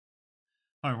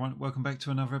Hi everyone, welcome back to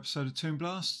another episode of Toon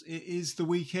Blast. It is the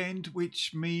weekend,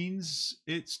 which means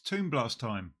it's Toon Blast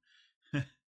time.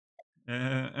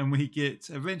 And we get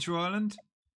Adventure Island,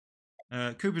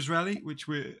 Cooper's Rally, which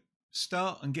we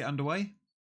start and get underway.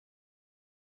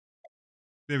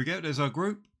 There we go, there's our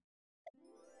group.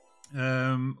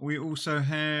 We also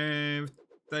have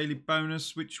daily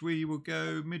bonus, which we will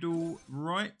go middle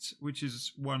right, which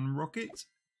is 1 rocket.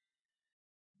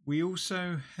 We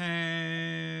also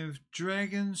have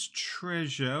Dragon's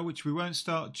Treasure, which we won't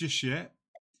start just yet.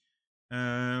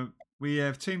 We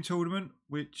have Team Tournament,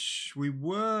 which we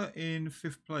were in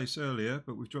 5th place earlier,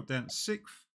 but we've dropped down to 6th.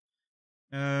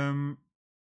 And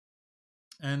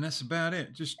that's about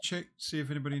it. Just check, see if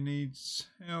anybody needs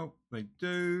help. They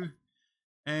do.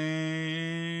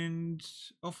 And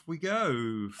off we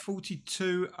go.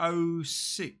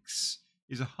 4206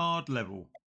 is a hard level.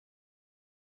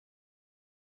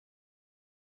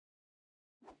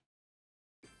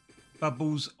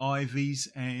 Bubbles, ivies,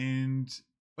 and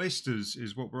oysters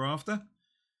is what we're after.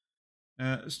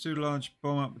 Let's do a large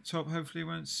bomb up the top. Hopefully it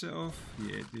won't set off.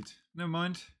 Yeah, it did. Never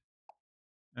mind.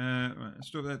 Right, let's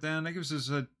drop that down. That gives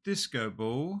us a disco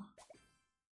ball.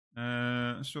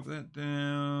 Let's drop that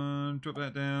down. Drop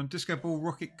that down. Disco ball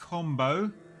rocket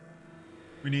combo.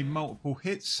 We need multiple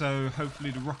hits, so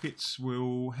hopefully the rockets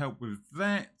will help with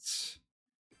that.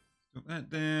 Drop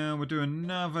that down. We'll do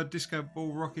another disco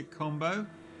ball rocket combo.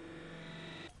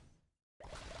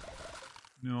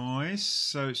 Nice.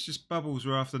 So it's just bubbles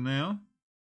we're after now.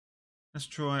 Let's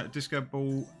try a disco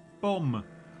ball bomb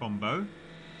combo.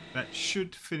 That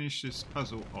should finish this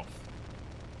puzzle off.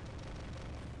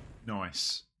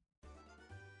 Nice.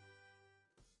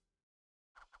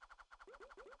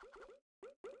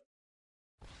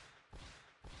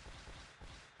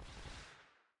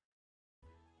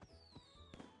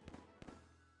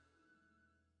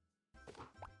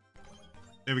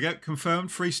 There we go.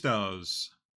 Confirmed 3 stars.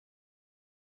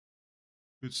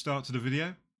 Good start to the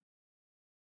video.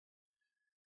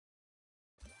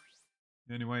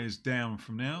 The only way is down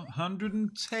from now.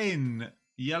 110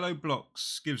 yellow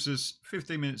blocks gives us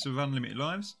 15 minutes of unlimited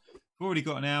lives. We've already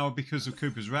got an hour because of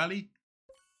Cooper's Rally.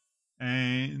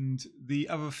 And the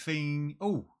other thing...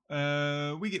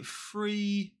 we get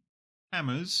 3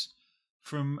 hammers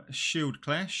from Shield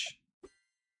Clash.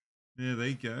 There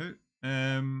they go.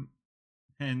 And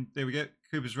there we go.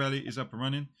 Cooper's Rally is up and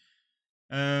running.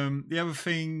 The other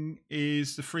thing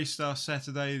is the 3-star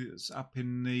Saturday that's up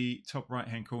in the top right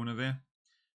hand corner there.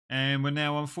 And we're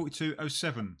now on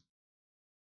 4207.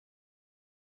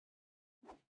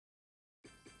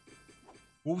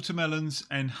 Watermelons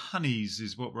and honeys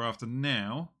is what we're after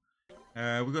now.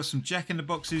 We've got some Jack in the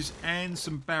Boxes and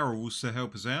some barrels to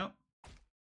help us out.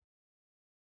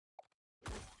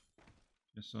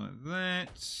 Just like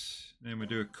that. Then we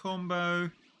do a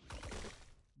combo.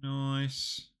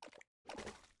 Nice.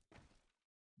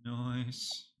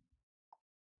 Nice.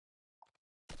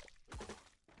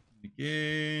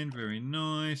 Again, very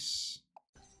nice.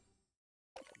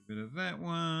 A bit of that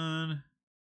one.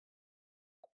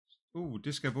 Oh,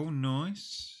 disco ball,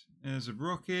 nice. There's a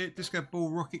rocket. Disco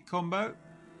ball rocket combo.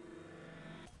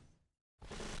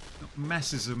 Not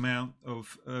massive amount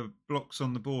of blocks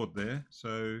on the board there,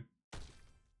 so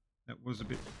that was a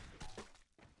bit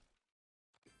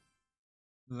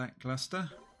lackluster.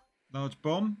 Large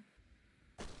bomb.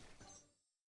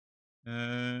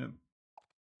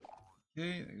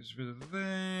 Okay, that gets rid of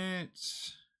that.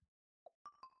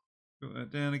 Got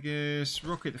that down, I guess.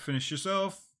 Rocket to finish us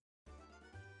off.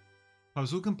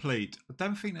 Puzzle complete. I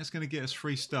don't think that's going to get us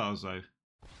 3 stars though.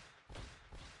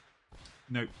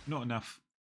 Nope, not enough.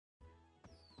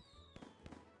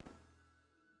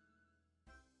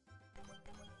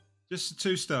 Just the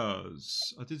 2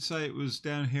 stars. I did say it was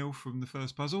downhill from the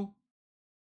first puzzle.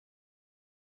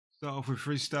 Start off with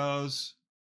 3 stars.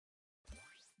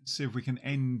 Let's see if we can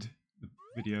end the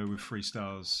video with 3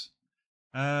 stars.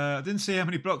 I didn't see how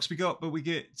many blocks we got, but we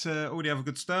get all the other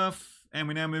good stuff. And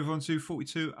we now move on to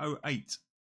 4208.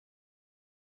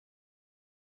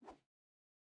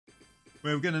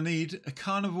 Where we're going to need a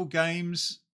carnival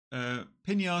games,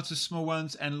 pinatas, small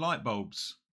ones, and light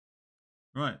bulbs.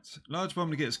 Right, large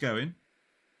bomb to get us going.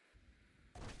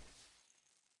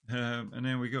 And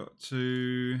then we got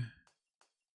to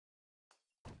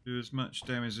do as much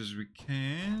damage as we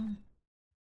can.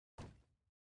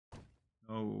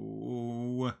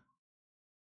 Oh,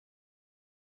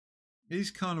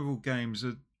 these carnival games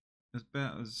are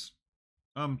about as...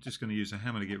 I'm just going to use a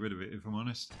hammer to get rid of it, if I'm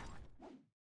honest.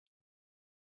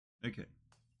 Okay,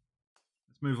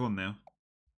 let's move on now.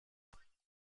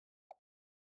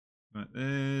 Right,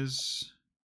 there's...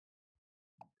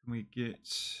 Can we get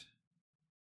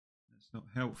It's not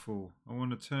helpful. I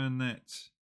want to turn that.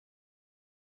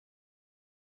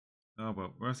 Oh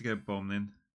well, we'll have to go bomb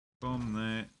then. Bomb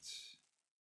that.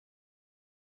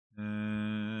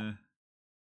 Let's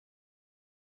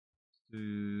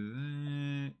do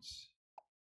that.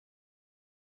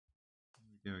 There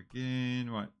we go again.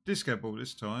 Right, disco ball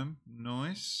this time.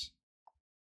 Nice.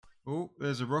 Oh,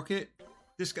 there's a rocket.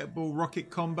 Disco ball rocket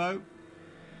combo.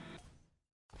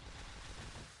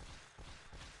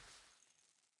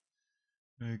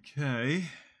 Okay,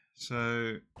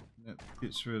 so that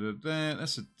gets rid of that.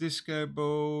 That's a disco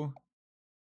ball.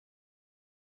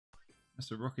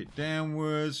 That's a rocket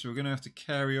downwards. So we're going to have to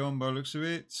carry on by the looks of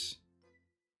it.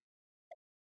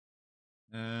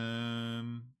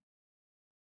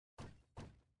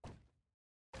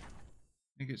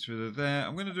 It gets rid of that.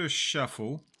 I'm going to do a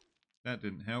shuffle. That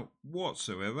didn't help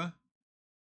whatsoever.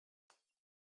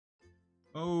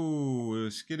 Oh,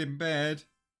 it's getting bad.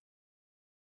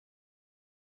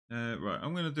 Right,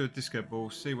 I'm going to do a disco ball,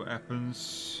 see what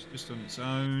happens, just on its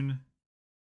own.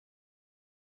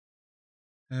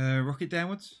 Rocket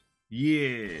downwards?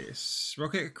 Yes!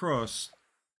 Rocket across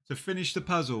to finish the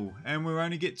puzzle, and we'll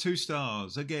only get 2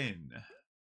 stars again.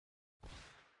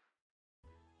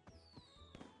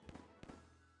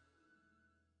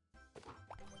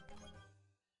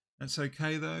 That's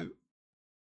okay though.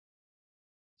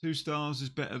 2 stars is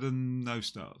better than no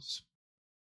stars.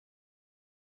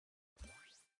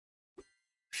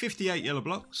 58 yellow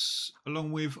blocks,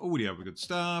 along with all the other good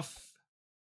stuff.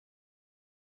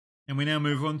 And we now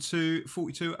move on to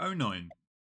 4209.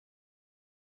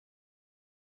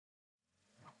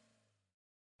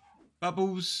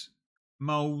 Bubbles,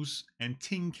 moles, and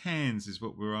tin cans is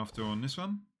what we're after on this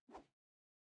one.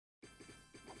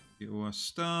 Get all our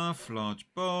stuff, large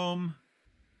bomb.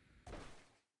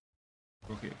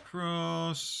 Rocket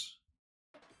across.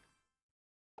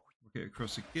 Rocket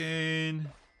across again.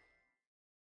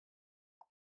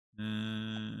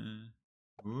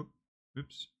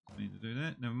 Oops, didn't mean to do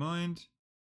that. Never mind.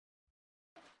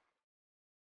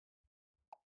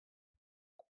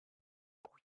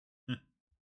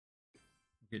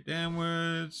 Rocket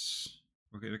downwards.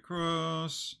 Rocket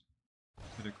across.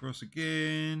 Rocket across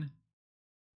again.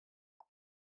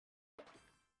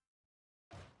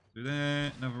 Do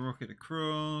that. Another rocket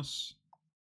across.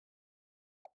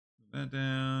 Put that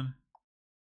down.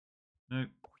 Nope.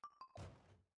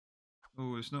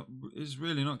 Oh, it's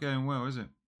really not going well, is it?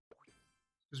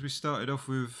 Because we started off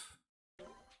with...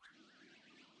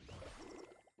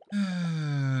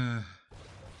 Right,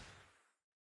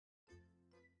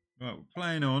 we're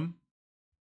playing on.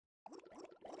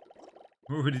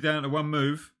 We're already down to 1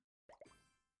 move.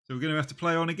 So we're going to have to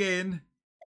play on again.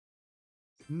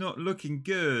 Not looking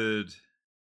good.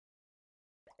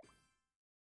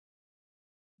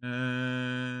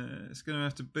 It's going to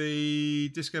have to be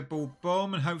disco ball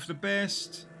bomb and hope for the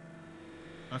best.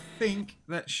 I think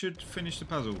that should finish the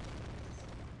puzzle.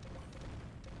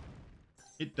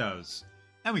 It does.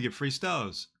 And we get 3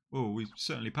 stars. Well, we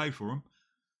certainly pay for them.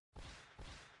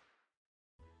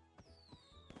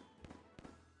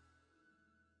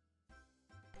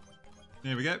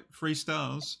 There we go. 3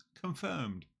 stars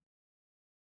confirmed.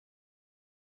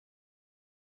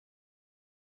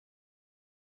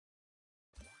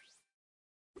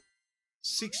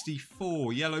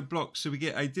 $64 yellow blocks, so we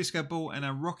get a disco ball and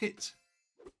a rocket,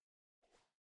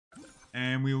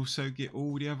 and we also get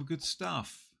all the other good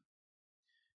stuff.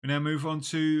 We now move on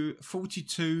to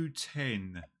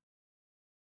 4210,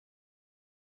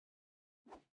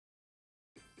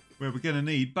 where we're going to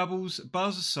need bubbles,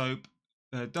 bars of soap,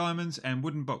 diamonds, and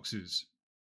wooden boxes.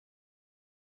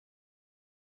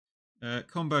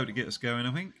 Combo to get us going,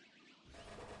 I think.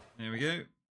 There we go.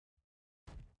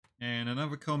 And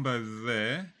another combo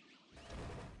there.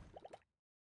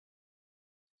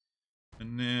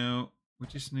 And now we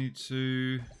just need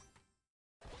to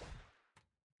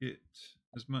get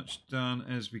as much done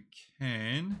as we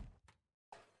can.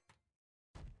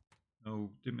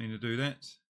 Oh, didn't mean to do that.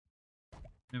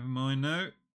 Never mind, no.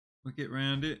 We'll get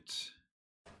round it.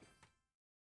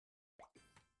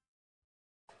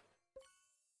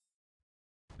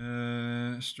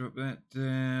 Let's drop that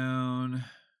down.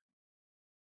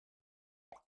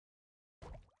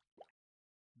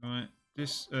 Right,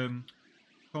 this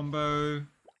combo,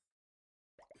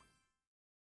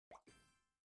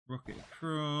 rocket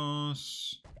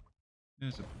across,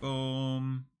 there's a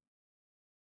bomb,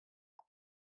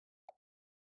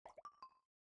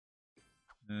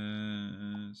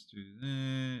 let's do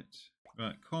that,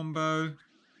 right, combo,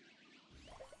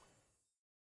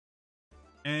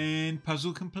 and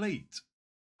puzzle complete.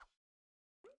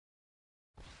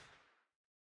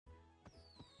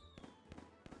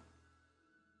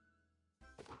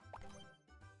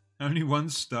 Only 1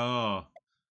 star.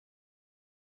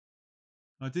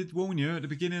 I did warn you at the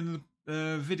beginning of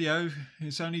the video.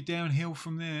 It's only downhill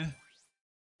from there.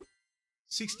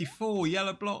 64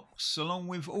 yellow blocks, along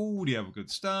with all the other good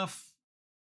stuff.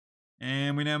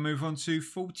 And we now move on to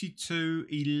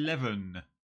 4211.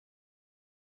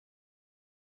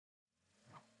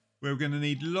 We're going to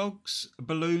need logs,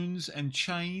 balloons and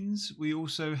chains. We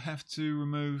also have to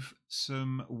remove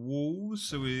some walls.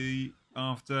 So we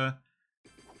after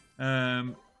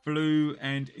blue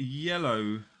and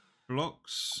yellow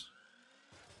blocks.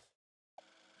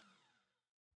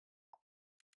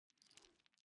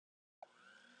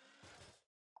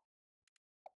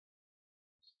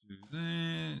 Let's do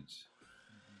that.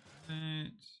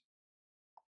 That.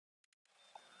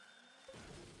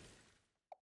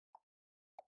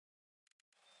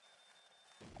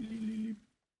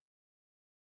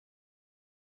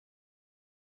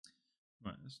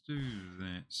 Right, let's do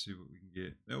that. See what we can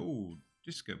get. Oh,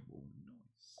 disco ball, nice.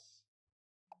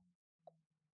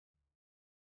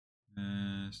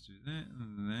 Let's do that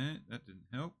and that. That didn't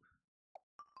help.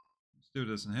 Still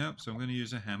doesn't help, so I'm going to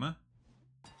use a hammer.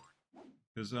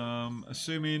 Because I'm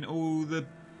assuming all the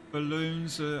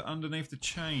balloons are underneath the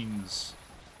chains.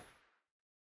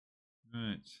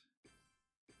 Right.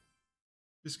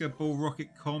 Disco ball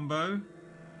rocket combo.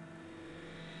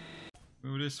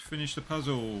 Will this finish the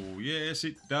puzzle? Yes,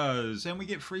 it does. And we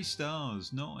get 3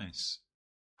 stars. Nice.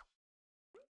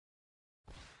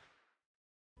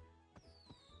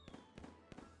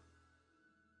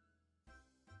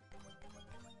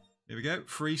 There we go.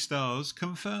 3 stars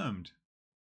confirmed.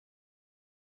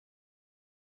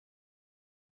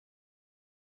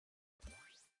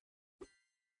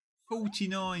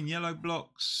 $49 yellow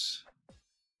blocks,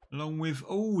 along with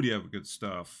all the other good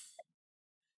stuff.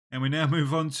 And we now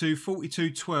move on to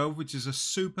 4212, which is a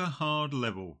super hard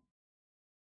level.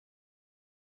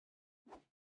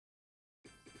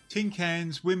 Tin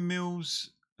cans, windmills,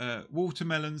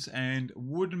 watermelons and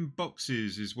wooden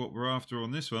boxes is what we're after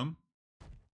on this one.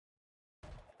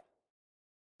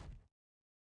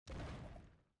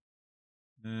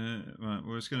 Right,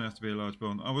 well, it's going to have to be a large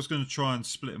bomb. I was going to try and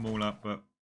split them all up, but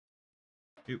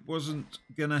it wasn't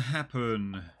going to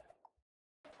happen.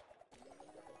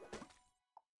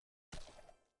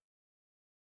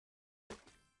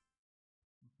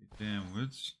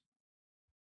 Downwards.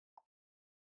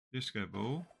 Disco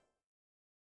ball.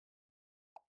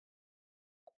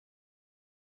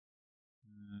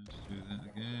 Let's do that, I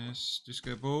guess.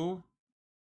 Disco ball.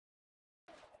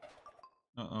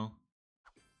 Uh-oh.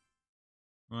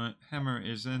 Right, hammer it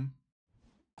is then.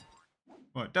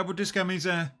 Right, double disco means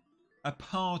a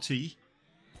party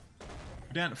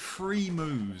without 3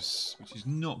 moves, which is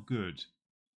not good.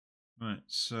 Right,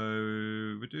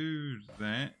 so we do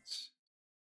that.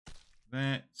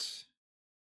 That.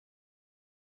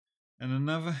 And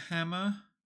another hammer.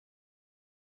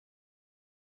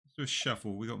 Let's do a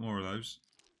shuffle. We got more of those.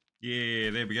 Yeah,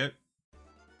 there we go.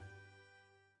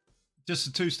 Just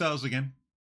the 2 stars again.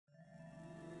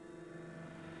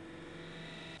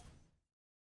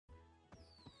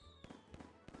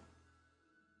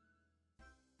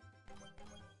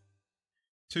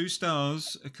 Two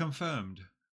stars are confirmed.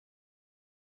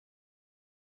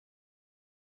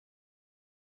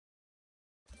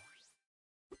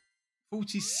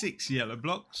 $46 yellow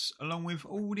blocks, along with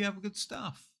all the other good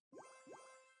stuff.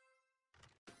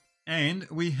 And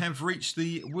we have reached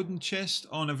the wooden chest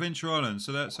on Adventure Island.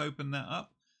 So let's open that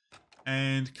up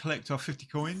and collect our 50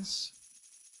 coins.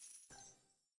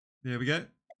 There we go.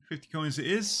 50 coins it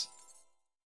is.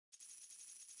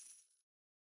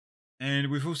 And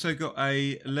we've also got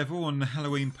a level on the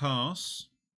Halloween Pass,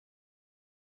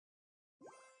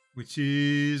 which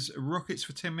is rockets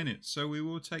for 10 minutes. So we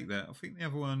will take that. I think the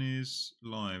other one is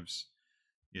lives.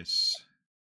 Yes.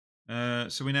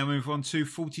 So we now move on to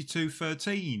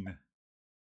 4213.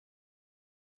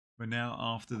 We're now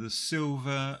after the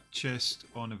silver chest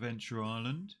on Adventure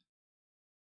Island.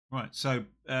 Right, so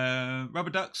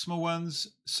rubber ducks, small ones,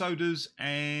 sodas,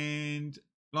 and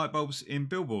light bulbs in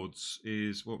billboards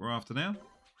is what we're after now.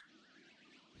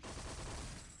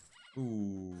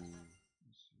 Ooh,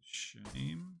 that's a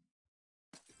shame.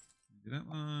 Do that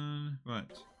one. Right,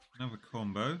 another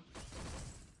combo.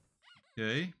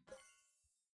 Okay.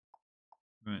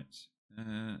 Right,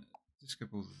 disco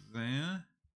ball there.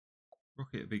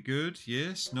 Rocket would be good.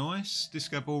 Yes, nice.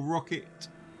 Disco ball rocket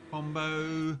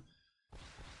combo.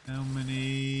 How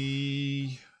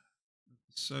many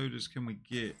sodas can we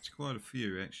get? Quite a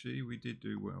few, actually. We did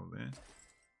do well there.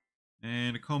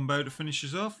 And a combo to finish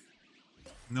us off.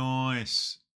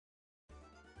 Nice.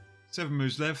 7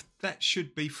 moves left. That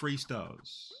should be 3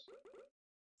 stars.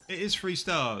 It is 3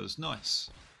 stars.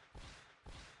 Nice.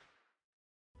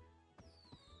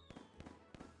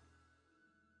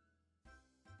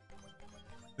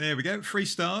 There we go. 3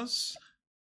 stars.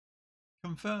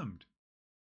 Confirmed.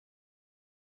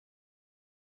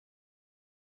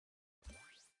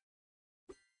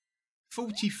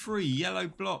 $43 yellow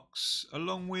blocks,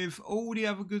 along with all the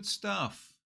other good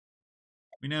stuff.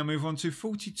 We now move on to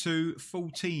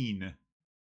 $42.14.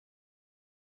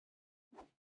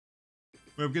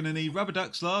 We're going to need rubber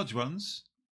ducks, large ones,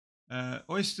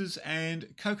 oysters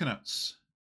and coconuts.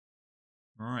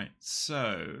 Right,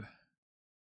 so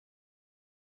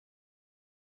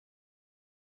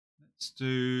let's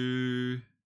do the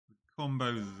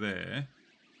combo there.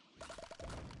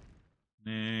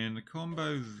 And the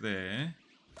combo there.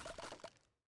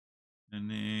 And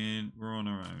then we're on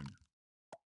our own.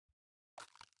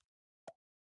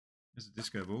 There's a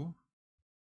disco ball.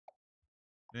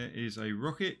 There is a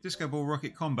rocket. Disco ball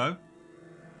rocket combo.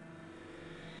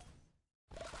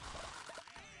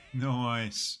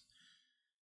 Nice.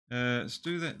 Let's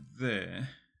do that there.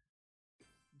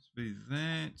 Let's be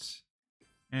that.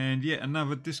 And yet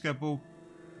another disco ball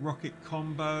rocket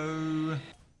combo.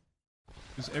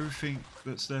 Because everything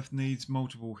that's left needs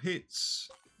multiple hits.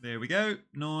 There we go.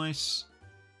 Nice.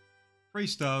 3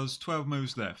 stars, 12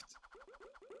 moves left.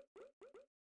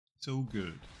 It's all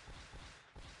good.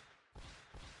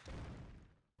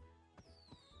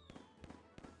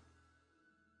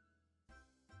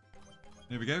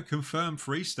 There we go. Confirmed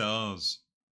 3 stars.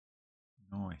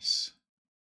 Nice.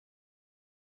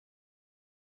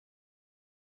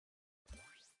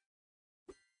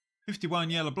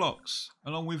 $51 yellow blocks,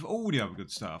 along with all the other good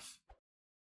stuff.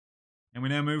 And we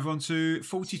now move on to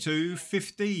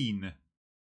 $42.15.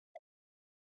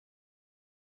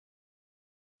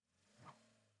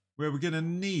 Where we're going to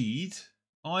need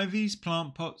ivies,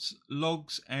 plant pots,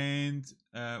 logs, and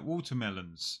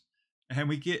watermelons. And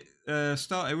we get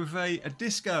started with a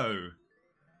disco.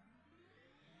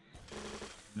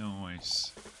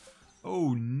 Nice.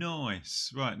 Oh,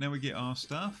 nice. Right, now we get our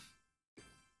stuff.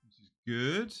 This is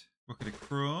good. Rocket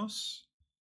across.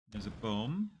 There's a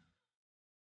bomb.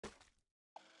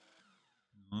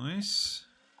 Nice.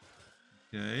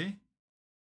 Okay.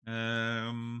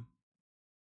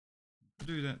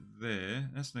 Do that there.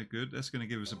 That's no good. That's going to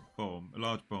give us a bomb, a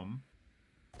large bomb.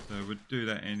 So we'll do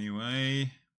that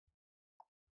anyway.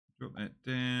 Drop that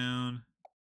down.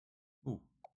 Oh,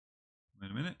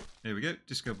 wait a minute. There we go.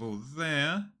 Disco ball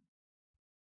there.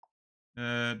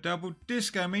 Double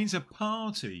disco means a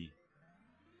party.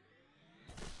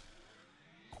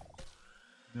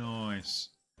 Nice.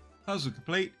 Puzzle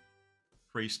complete.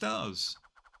 3 stars.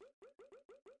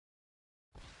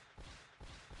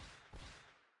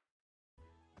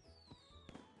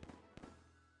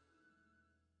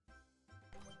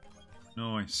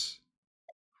 Nice.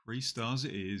 3 stars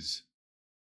it is.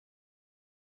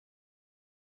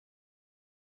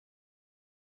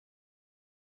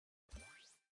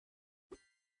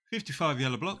 $55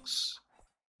 yellow blocks,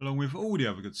 along with all the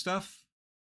other good stuff.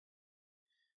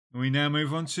 And we now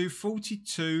move on to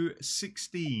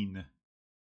 $42.16.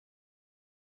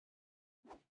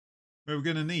 Where we're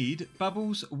going to need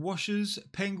bubbles, washers,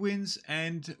 penguins,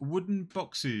 and wooden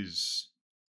boxes.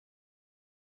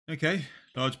 Okay,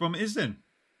 large bomb it is then.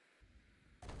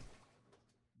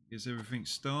 Gets everything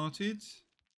started.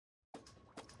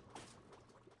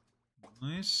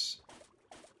 Nice.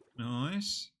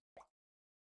 Nice.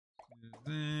 Do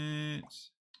that.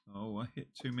 Oh, I hit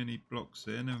too many blocks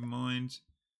there. Never mind.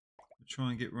 I'll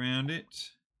try and get round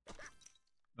it.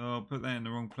 Oh, I'll put that in the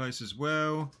wrong place as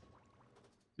well.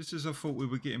 Just as I thought we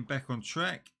were getting back on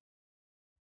track.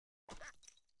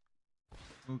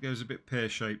 All goes a bit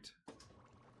pear-shaped.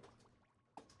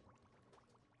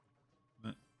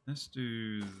 But let's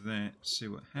do that. See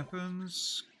what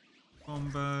happens.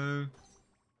 Combo.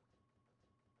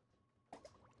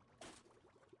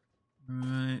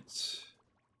 Right.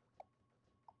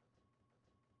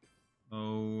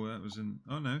 Oh, that was an...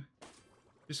 Oh, no.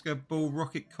 Disco ball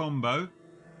rocket combo.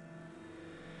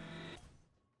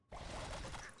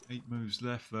 8 moves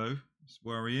left, though. It's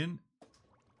worrying.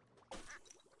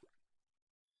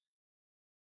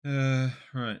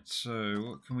 Right, so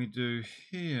what can we do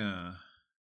here?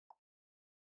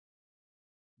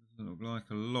 Doesn't look like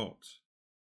a lot.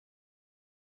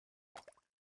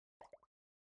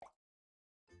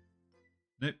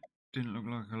 Nope, didn't look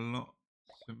like a lot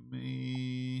to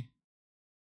me.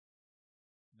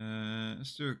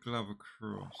 Let's do a glove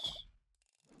across.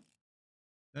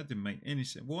 That didn't make any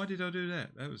sense. Why did I do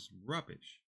that? That was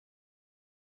rubbish.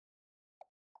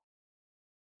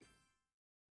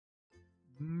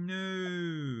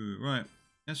 No. Right.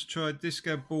 Let's try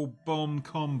Disco Ball Bomb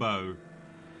combo.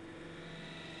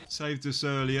 Saved us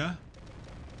earlier.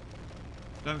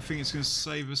 Don't think it's going to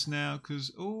save us now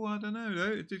because, oh, I don't know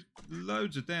though. It did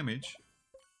loads of damage.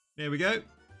 There we go.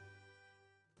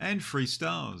 And 3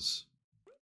 stars.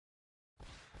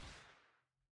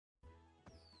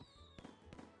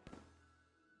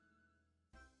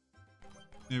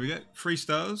 There we go. 3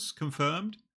 stars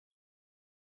confirmed.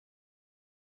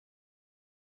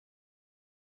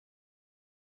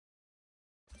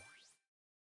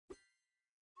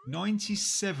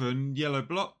 $97 yellow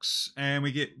blocks, and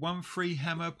we get 1 free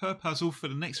hammer per puzzle for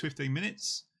the next 15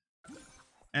 minutes.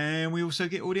 And we also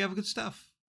get all the other good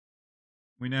stuff.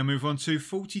 We now move on to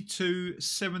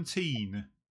 4217,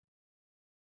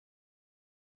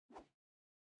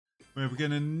 where we're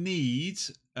going to need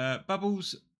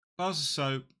bubbles, bars of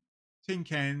soap, tin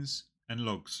cans, and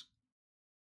logs.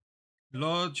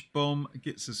 Large bomb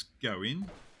gets us going.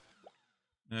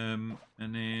 And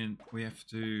then we have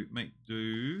to make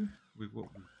do with what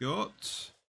we've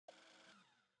got.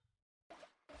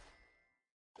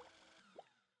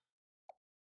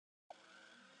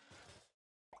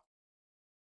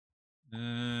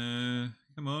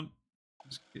 Come on,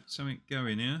 let's get something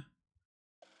going here.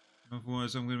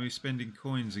 Otherwise I'm going to be spending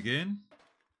coins again.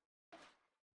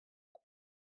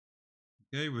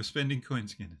 Okay, we're spending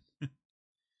coins again.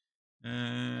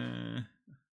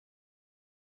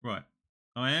 Right.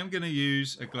 I am going to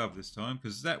use a glove this time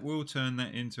because that will turn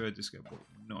that into a disco ball.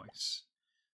 Nice.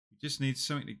 We just need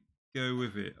something to go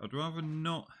with it. I'd rather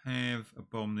not have a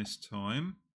bomb this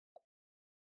time.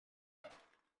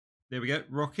 There we go.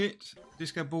 Rocket.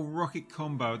 Disco ball rocket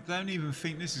combo. I don't even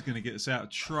think this is going to get us out of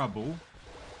trouble.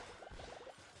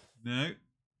 No.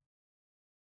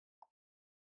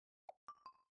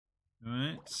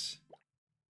 Alright. Let's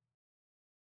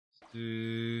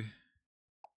do...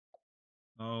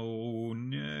 Oh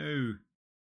no.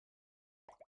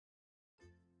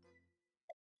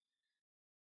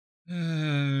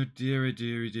 Oh dearie,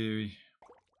 dearie, dearie.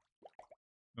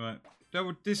 Right.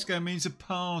 Double disco means a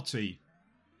party.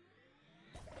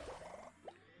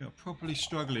 You're properly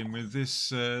struggling with this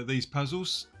these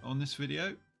puzzles on this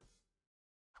video.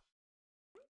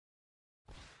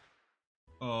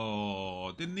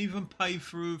 Oh, didn't even pay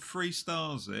for 3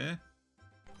 stars there.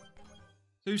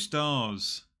 2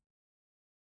 stars.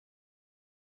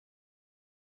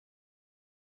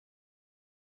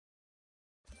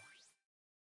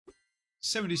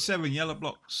 $77 yellow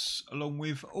blocks, along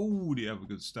with all the other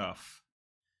good stuff.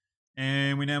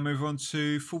 And we now move on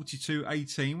to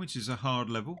 4218, which is a hard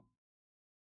level.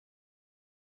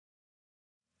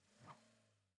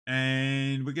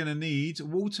 And we're going to need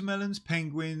watermelons,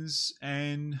 penguins,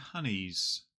 and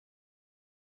honeys.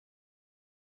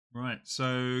 Right,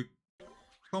 so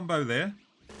combo there,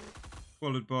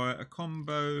 followed by a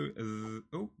combo.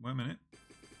 Oh, wait a minute.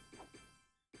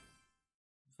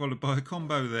 Followed by a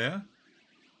combo there.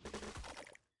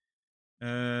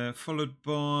 Followed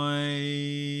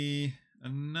by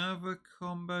another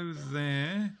combo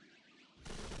there.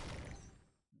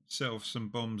 Set off some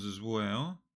bombs as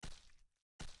well.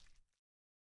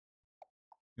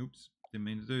 Oops, didn't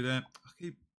mean to do that. I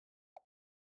keep...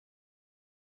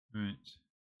 Right.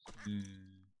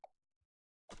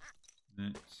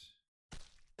 That.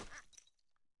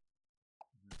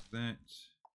 That.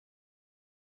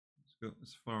 Let's go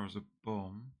as far as a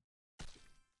bomb.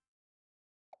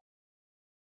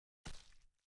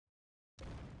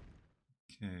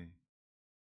 Okay.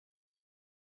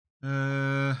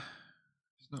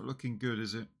 It's not looking good,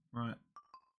 is it? Right.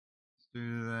 Let's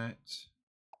do that.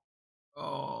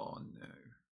 Oh no.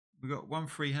 We got 1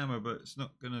 free hammer, but it's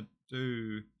not gonna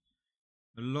do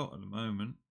a lot at the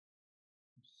moment.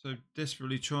 I'm so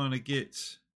desperately trying to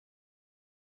get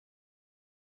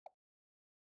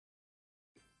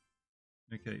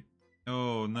okay.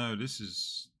 Oh no, this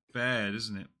is bad,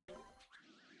 isn't it?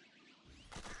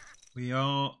 We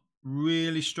are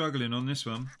really struggling on this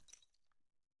one.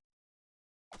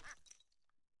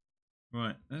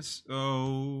 Right, let's...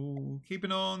 Oh, keep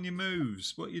an eye on your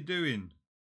moves. What are you doing?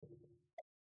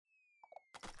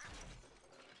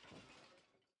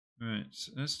 Right,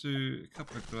 let's do a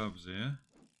couple of gloves here.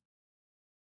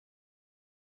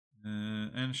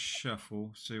 And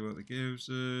shuffle, see what that gives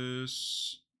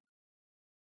us.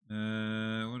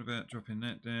 What about dropping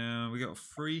that down? We got a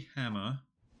free hammer.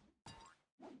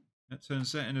 That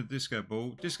turns that into a disco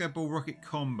ball. Disco ball rocket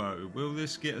combo. Will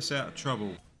this get us out of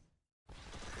trouble?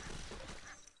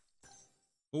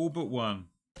 All but 1.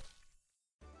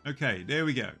 Okay, there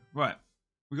we go. Right,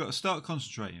 we've got to start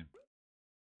concentrating.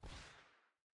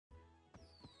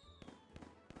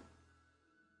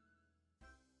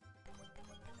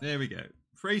 There we go.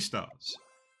 3 stars.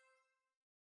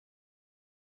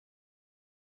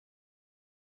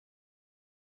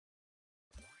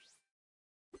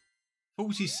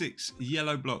 $46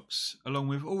 yellow blocks, along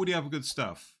with all the other good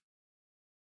stuff.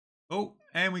 Oh,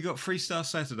 and we got 3-star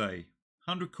Saturday.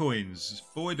 100 coins.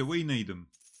 Boy, do we need them.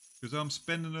 Because I'm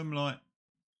spending them like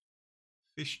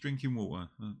fish drinking water.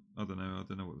 I don't know what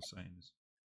the saying is.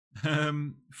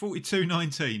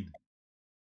 42.19.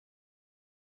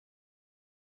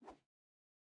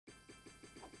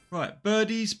 Right,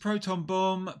 birdies, proton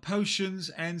bomb, potions,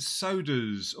 and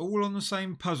sodas, all on the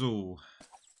same puzzle.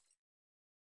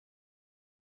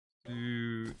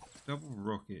 Do double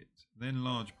rocket, then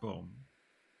large bomb.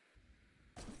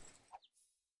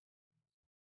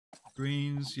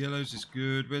 Greens, yellows is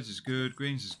good, reds is good,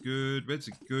 greens is good, reds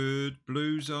are good,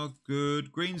 blues are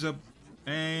good, greens are,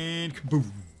 and kaboom!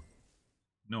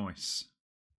 Nice.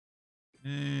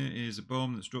 There is a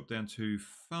bomb that's dropped down too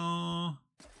far.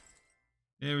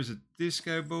 There is a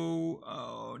disco ball.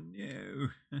 Oh no.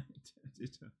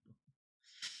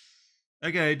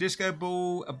 Okay, disco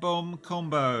ball, a bomb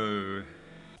combo.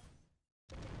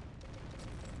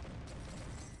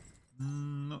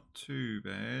 Not too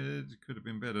bad. Could have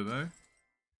been better though.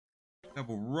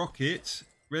 Double rocket.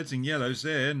 Reds and yellows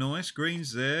there. Nice.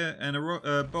 Greens there. And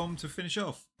a bomb to finish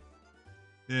off.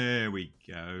 There we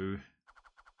go.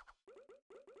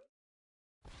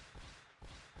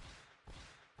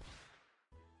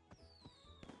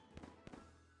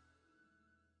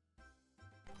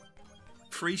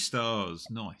 Three stars.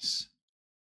 Nice.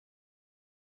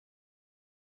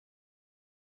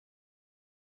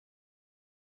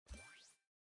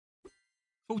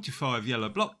 $45 yellow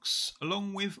blocks,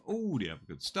 along with all the other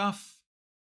good stuff.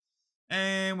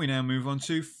 And we now move on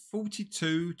to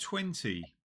 42.20,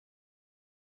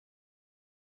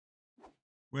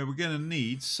 where we're going to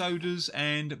need sodas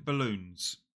and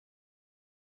balloons.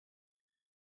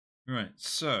 Right,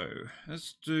 so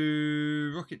let's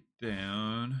do rocket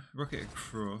down, rocket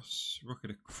across,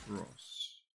 rocket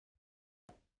across.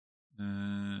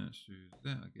 Let's do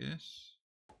that, I guess.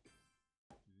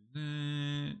 Do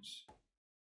that.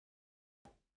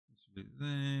 Let's do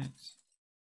that.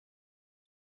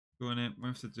 Go on in. We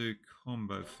have to do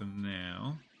combo for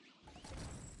now.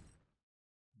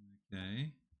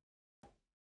 Okay.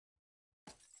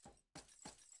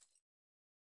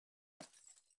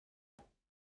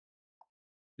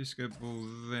 Disco ball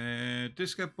there.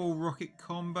 Disco ball rocket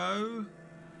combo.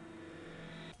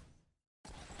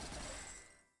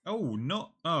 Oh,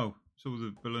 not. Oh, it's all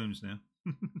the balloons now.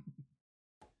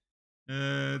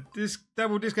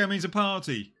 Double disco means a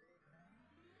party.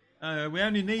 We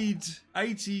only need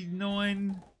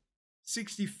 89,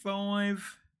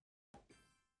 65.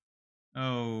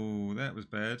 Oh, that was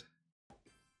bad.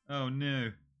 Oh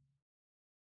no.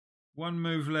 One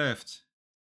move left.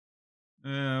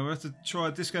 We'll have to try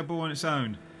a disco ball on its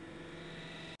own.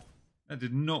 That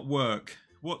did not work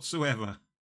whatsoever.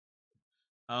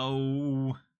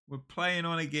 Oh, we're playing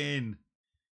on again.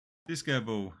 Disco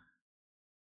ball.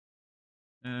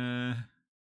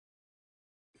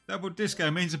 Double disco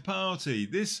means a party.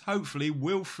 This hopefully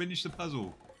will finish the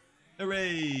puzzle.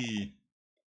 Hooray!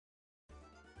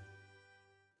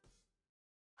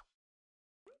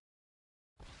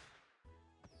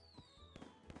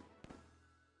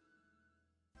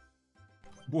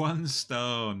 One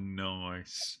star,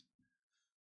 nice.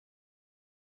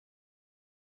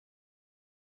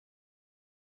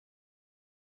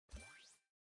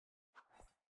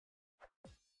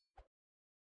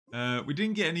 We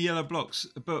didn't get any yellow blocks,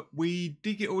 but we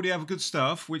did get all the other good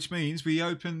stuff, which means we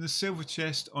opened the silver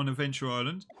chest on Adventure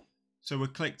Island. So we'll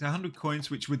collect 100 coins,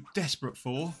 which we're desperate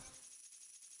for.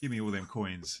 Give me all them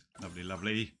coins. Lovely,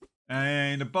 lovely.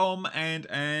 And a bomb and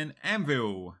an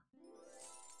anvil.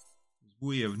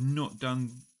 We have not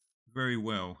done very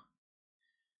well.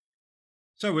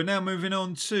 So we're now moving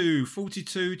on to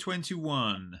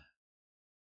 42.21.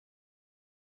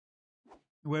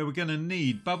 Where we're going to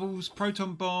need bubbles,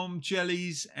 proton bomb,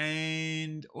 jellies,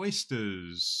 and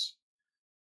oysters.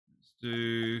 Let's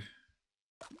do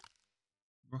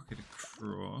rocket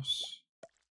across,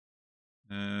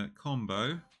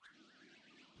 combo,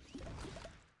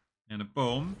 and a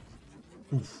bomb.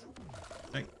 Oof.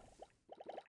 Hey.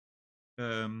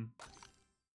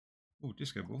 Oh,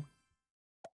 disco ball.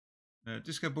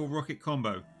 Disco ball rocket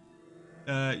combo.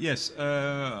 Yes,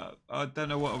 I don't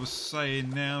know what I was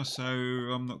saying now, so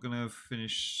I'm not going to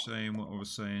finish saying what I was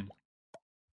saying.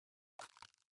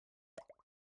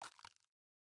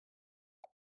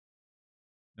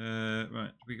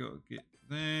 Right, we got to get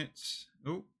that.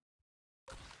 Oh,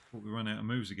 thought we run out of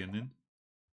moves again then.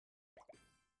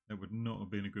 That would not have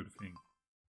been a good thing.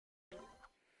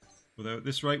 Although at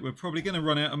this rate, we're probably going to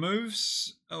run out of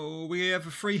moves. Oh, we have a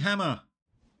free hammer.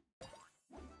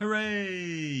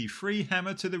 Hooray! Free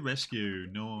hammer to the rescue.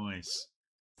 Nice.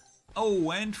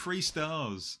 Oh, and 3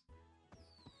 stars.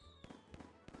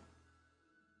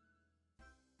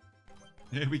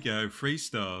 There we go. 3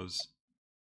 stars.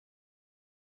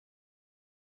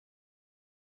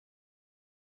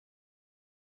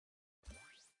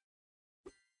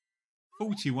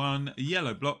 $41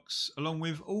 yellow blocks, along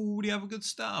with all the other good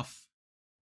stuff.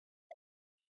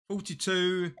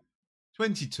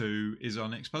 42.22 is our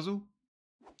next puzzle.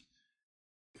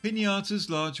 Pinatas,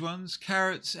 large ones,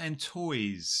 carrots and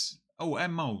toys. Oh,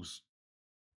 and moles.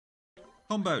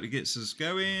 Combo that gets us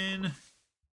going.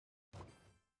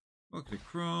 Walk it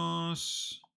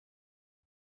across.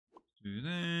 Do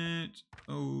that.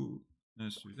 Oh,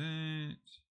 let's do that.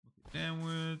 Walk it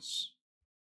downwards.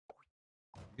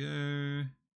 Go.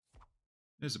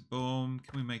 There's a bomb.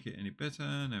 Can we make it any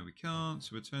better? No, we can't.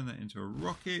 So we'll turn that into a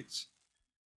rocket.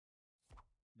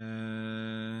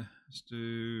 Let's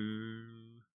do.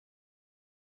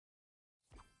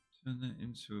 Turn that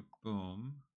into a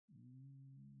bomb.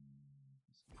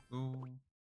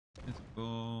 There's a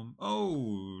bomb.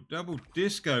 Oh, double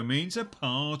disco means a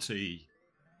party.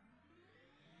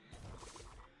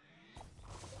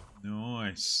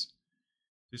 Nice.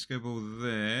 Disco ball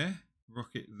there.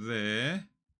 Rocket there.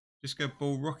 Disco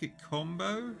ball rocket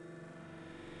combo.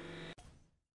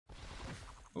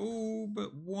 Oh,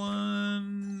 but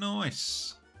 1.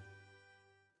 Nice.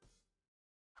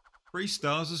 3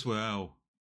 stars as well.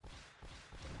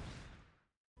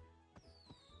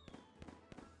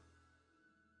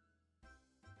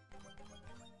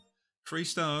 Three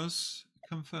stars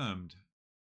confirmed.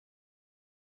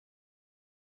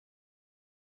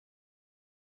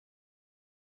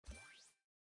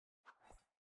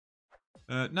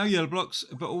 No yellow blocks,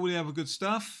 but all the other good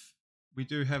stuff. We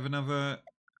do have another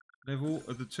level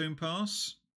of the Toon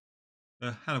Pass.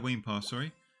 Halloween Pass,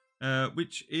 sorry.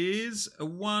 Which is a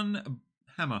 1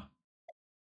 hammer.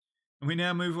 And we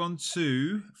now move on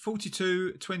to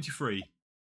 42.23.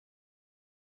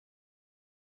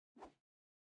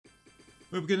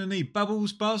 We're going to need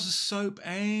bubbles, bars of soap,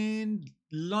 and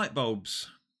light bulbs.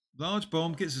 Large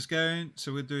bomb gets us going,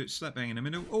 so we'll do it slap bang in the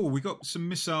middle. Oh, we got some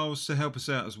missiles to help us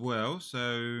out as well, so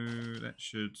that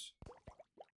should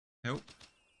help.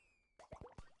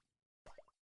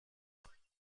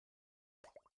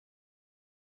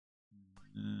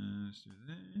 Let's do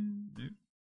that. Nope.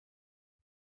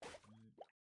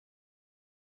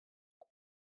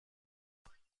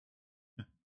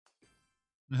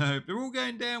 No, they're all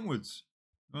going downwards.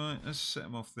 Right, let's set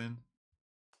them off then.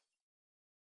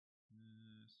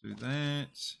 Let's do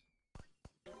that.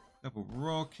 Double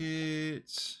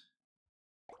rocket.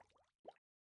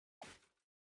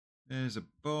 There's a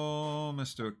bomb.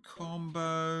 Let's do a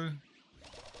combo.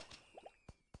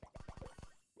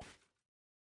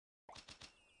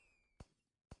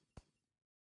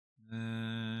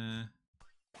 Let's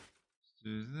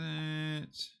do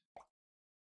that.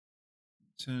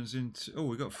 Turns into... Oh,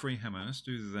 we got a free hammer. Let's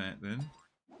do that then.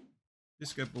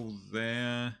 Disco ball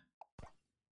there.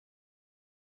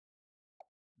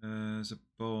 There's a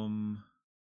bomb.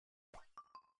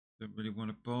 Don't really want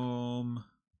a bomb.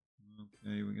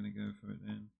 Okay, we're going to go for it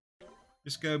then.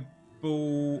 Disco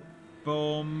ball,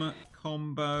 bomb,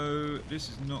 combo. This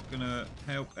is not going to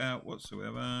help out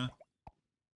whatsoever.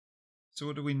 So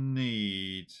what do we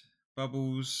need?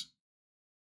 Bubbles.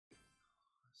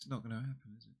 It's not going to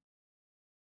happen, is it?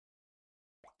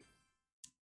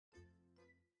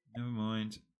 Never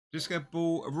mind. Disco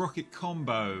ball, a rocket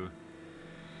combo.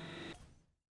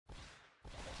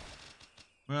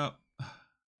 Well, I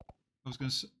was going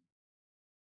to say...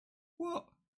 What?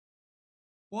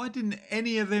 Why didn't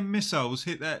any of them missiles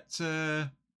hit that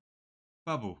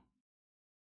bubble?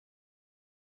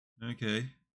 Okay.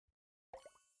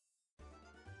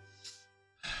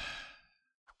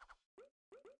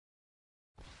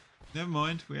 Never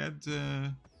mind. We had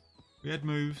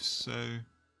moves, so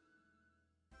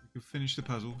we could finish the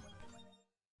puzzle.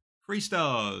 3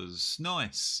 stars.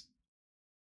 Nice.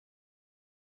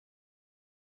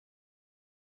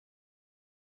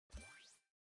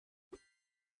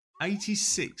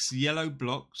 $86 yellow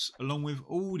blocks, along with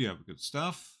all the other good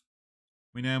stuff.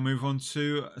 We now move on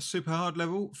to a super hard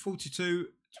level,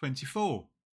 42.24.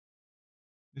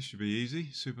 This should be easy.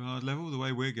 Super hard level, the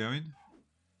way we're going.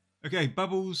 Okay,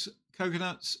 bubbles,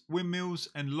 coconuts, windmills,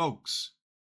 and logs.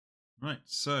 Right,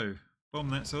 so bomb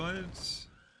that side.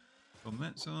 Bomb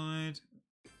that side.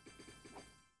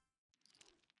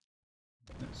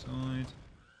 That side.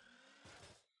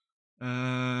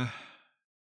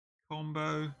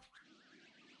 Combo.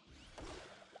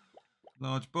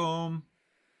 Large bomb.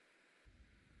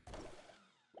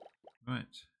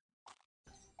 Right.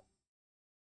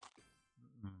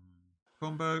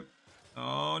 Combo.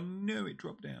 Oh no, it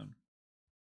dropped down.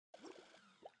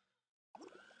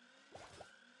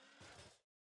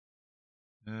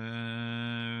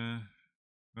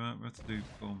 Right, we'll have to do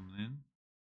bomb then.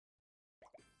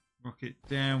 Rocket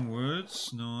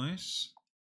downwards, nice.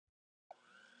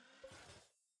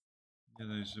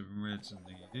 Yellows and reds are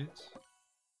needed.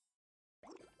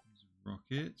 There's a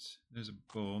rocket. There's a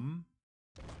bomb.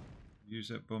 Use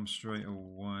that bomb straight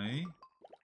away.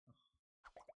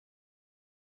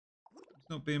 It's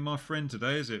not being my friend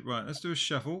today, is it? Right, let's do a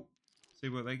shuffle. See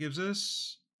what that gives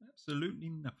us. Absolutely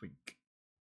nothing.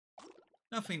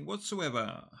 Nothing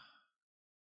whatsoever.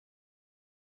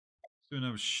 Do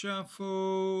another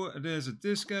shuffle. There's a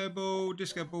disco ball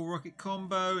rocket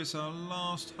combo. It's our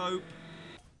last hope.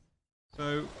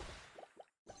 So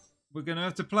we're gonna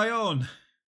have to play on.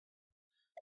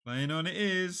 Playing on it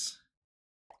is.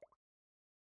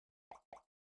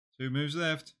 2 moves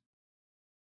left.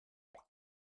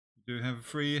 We do have a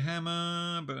free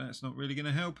hammer, but that's not really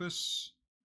gonna help us.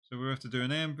 So we'll have to do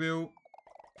an anvil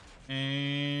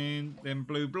and then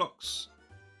blue blocks.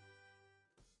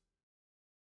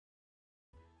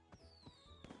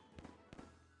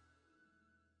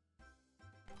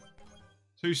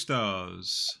 Two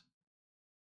stars.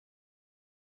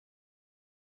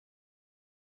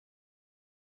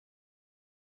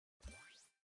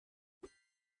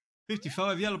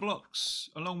 $55 yellow blocks,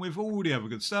 along with all the other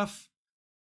good stuff.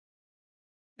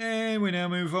 And we now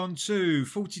move on to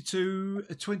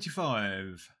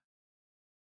 42.25.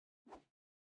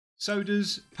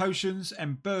 Sodas, potions,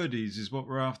 and birdies is what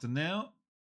we're after now.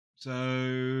 So,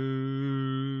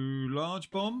 large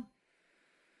bomb.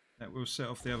 That will set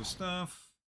off the other stuff.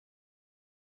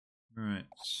 Right,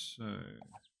 so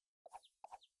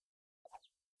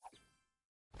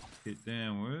hit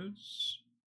downwards.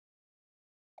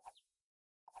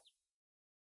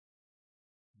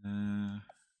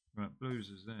 Right, blues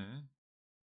is there.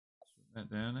 Put that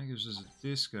down. That gives us a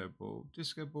disco ball.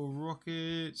 Disco ball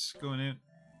rockets going out.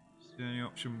 It's the only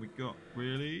option we got,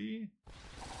 really.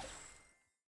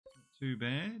 Not too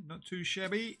bad. Not too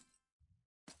shabby.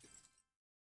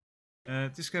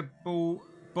 Disco ball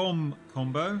bomb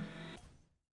combo.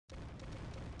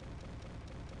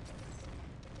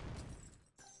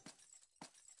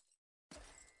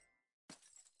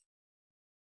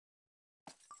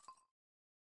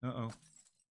 Uh-oh.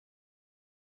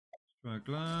 Try a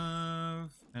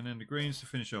glove. And then the greens to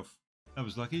finish off. That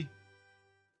was lucky.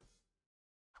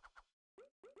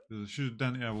 I should have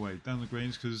done it the other way. Done the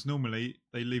greens, because normally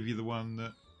they leave you the one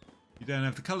that you don't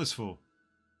have the colours for.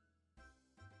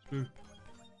 Screw.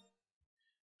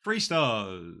 3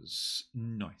 stars.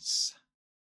 Nice.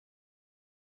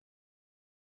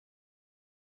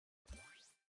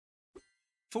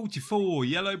 $44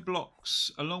 yellow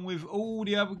blocks, along with all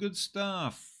the other good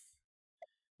stuff.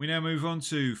 We now move on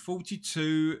to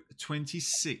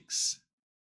 42.26.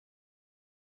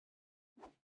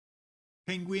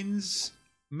 Penguins,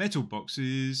 metal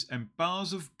boxes, and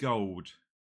bars of gold.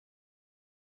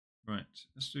 Right,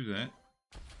 let's do that.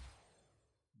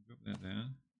 Drop that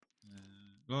down.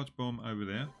 Large bomb over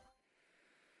there.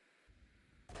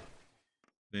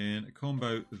 Then a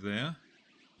combo there.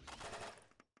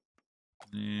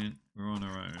 And we're on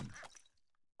our own.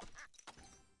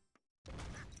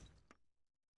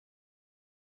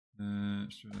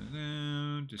 Let's throw that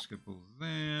down. Disco ball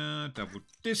there. Double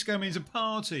disco means a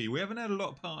party. We haven't had a lot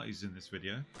of parties in this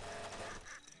video.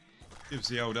 Gives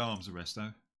the old arms a rest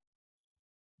though.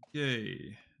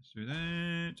 Okay. Let's do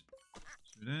that.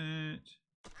 Let's do that.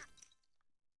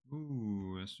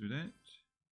 Ooh, let's do that.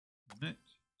 That.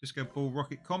 Disco ball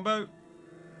rocket combo.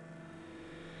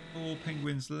 4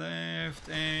 penguins left,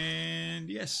 and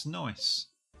yes, nice.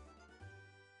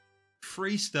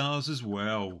 3 stars as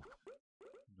well.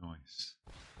 Nice.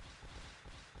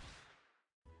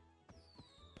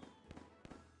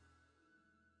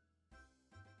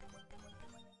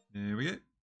 There we go.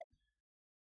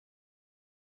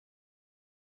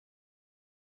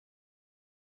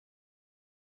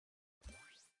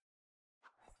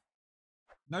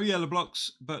 No yellow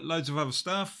blocks, but loads of other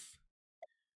stuff.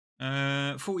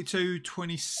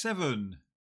 42.27.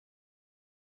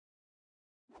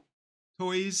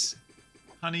 Toys,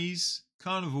 honeys,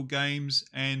 carnival games,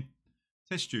 and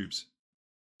test tubes.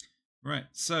 Right,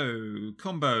 so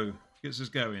combo gets us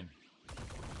going.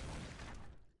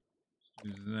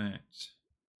 Let's do that.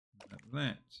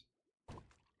 That.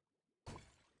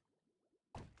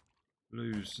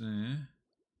 Blues there.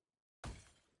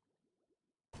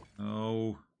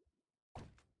 Oh.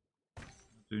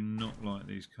 do not like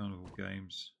these carnival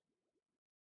games.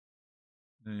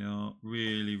 They are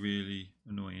really, really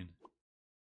annoying.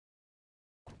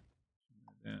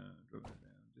 Down, drop that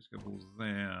down. Disco ball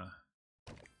there.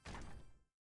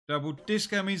 Double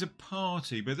disco means a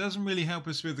party, but it doesn't really help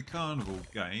us with the carnival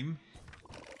game.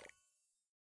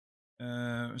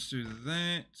 Let's do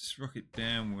that. Rocket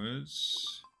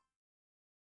downwards.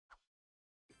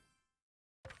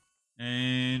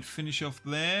 And finish off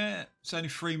there. It's only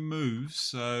 3 moves,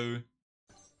 so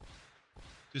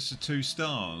just the 2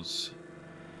 stars.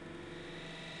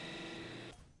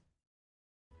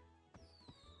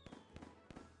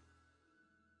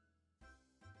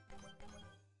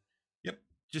 Yep,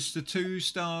 just the 2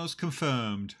 stars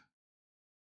confirmed.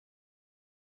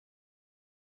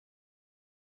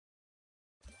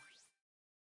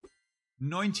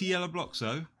 $90 yellow blocks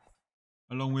though,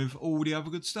 along with all the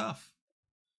other good stuff.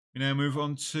 We now move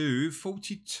on to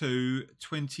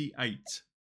 4228.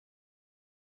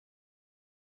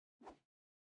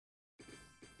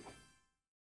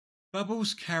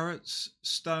 Bubbles, carrots,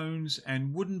 stones,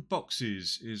 and wooden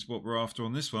boxes is what we're after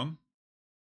on this one.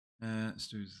 Let's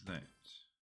do that.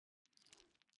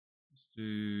 Let's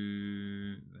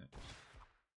do that.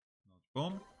 Large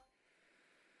bomb.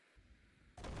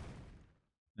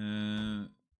 And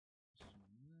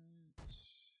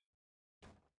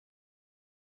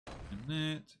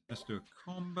that. Let's do a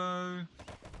combo.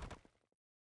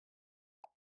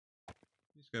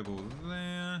 Disco ball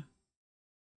there.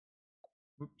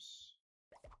 Whoops.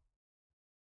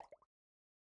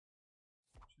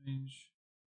 Change.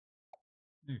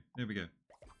 Ooh, there we go.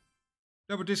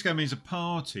 Double disco means a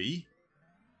party.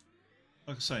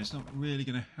 Like I say, it's not really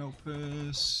going to help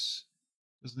us.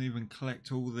 Doesn't even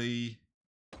collect all the...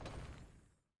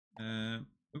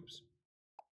 oops.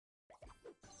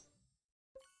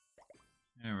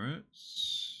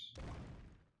 Carrots.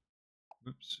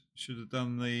 Whoops. Should have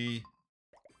done the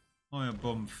higher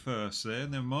bomb first there.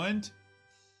 Never mind.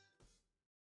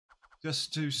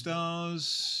 Just 2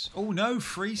 stars. Oh no,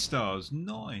 3 stars.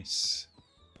 Nice.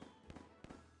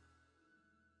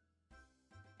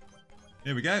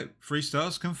 There we go. 3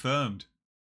 stars confirmed.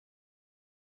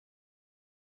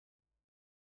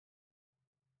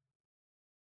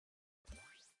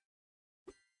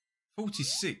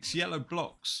 $46 yellow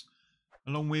blocks,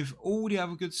 along with all the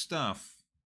other good stuff.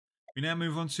 We now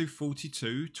move on to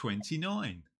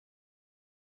 4229.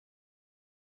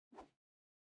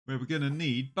 Where we're going to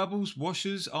need bubbles,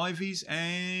 washers, ivies,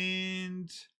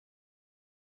 and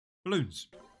balloons.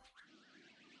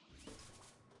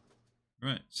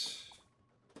 Right.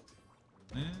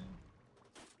 There.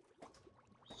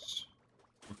 Oops.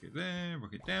 Rocket there,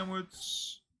 rocket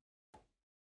downwards.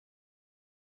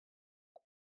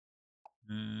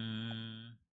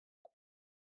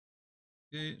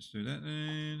 Okay, let's do that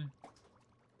then.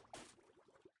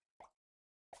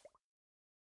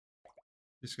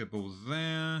 Disco ball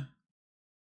there.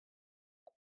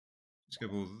 Disco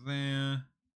ball there.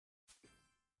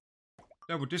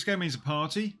 Double disco means a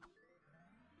party.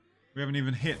 We haven't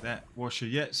even hit that washer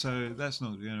yet, so that's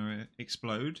not going to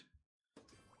explode.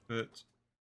 But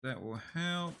that will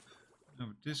help.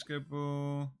 Another disco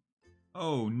ball.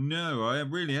 Oh no, I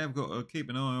really have got to keep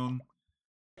an eye on...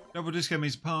 Double disco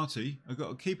means a party. I've got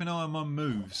to keep an eye on my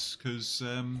moves, because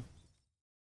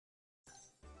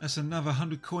that's another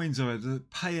 100 coins I had to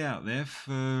pay out there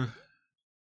for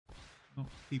not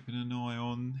keeping an eye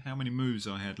on how many moves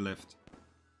I had left.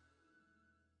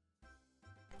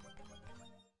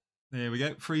 There we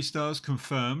go, 3 stars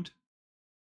confirmed.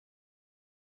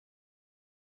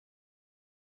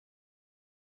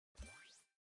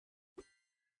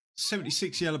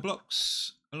 $76 yellow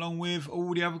blocks, along with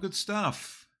all the other good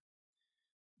stuff.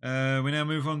 We now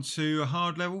move on to a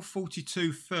hard level,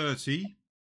 4230.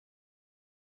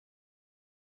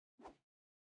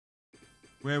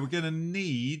 Where we're going to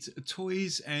need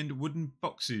toys and wooden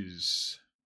boxes.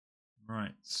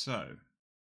 Right, so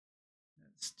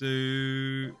let's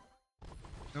do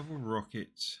double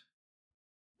rocket.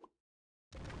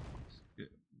 Let's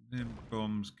get them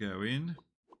bombs going.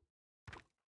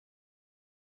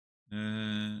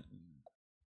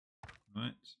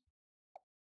 Right,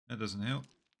 that doesn't help.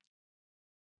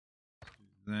 Let's do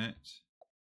that.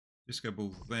 Disco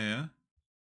ball there.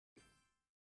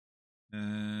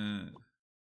 Nope,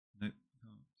 can't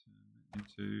turn that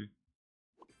into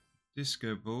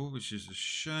disco ball, which is a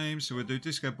shame. So we'll do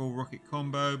disco ball rocket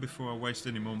combo before I waste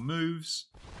any more moves.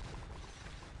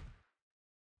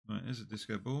 Right, there's a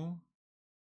disco ball.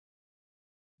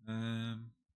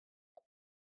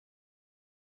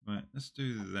 Right, let's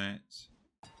do that.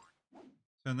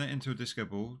 Turn that into a disco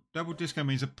ball. Double disco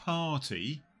means a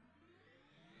party.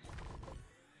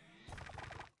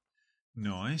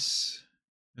 Nice.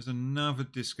 There's another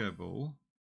disco ball.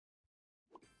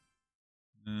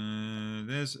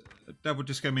 There's a double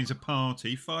disco means a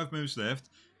party. 5 moves left.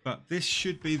 But this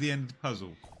should be the end of the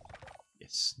puzzle.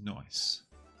 Yes, nice.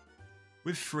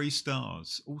 With 3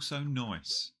 stars. Also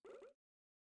nice.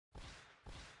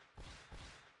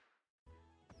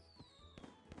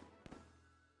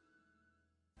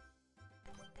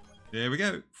 There we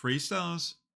go. 3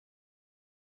 stars.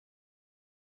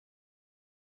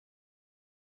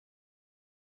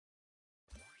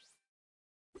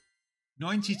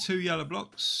 $92 yellow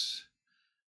blocks.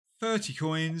 30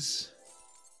 coins.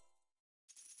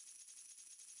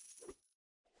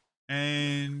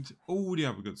 And all the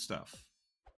other good stuff.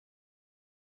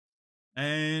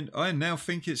 And I now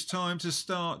think it's time to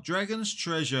start Dragon's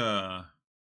Treasure.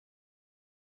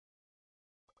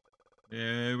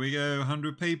 There we go,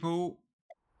 100 people.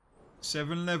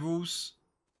 7 levels.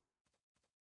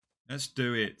 Let's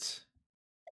do it.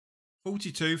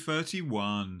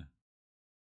 42.31.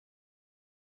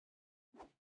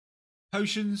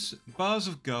 Potions, bars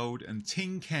of gold, and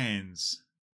tin cans.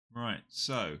 Right,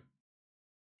 so.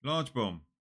 Large bomb.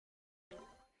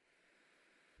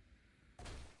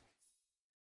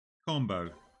 Combo.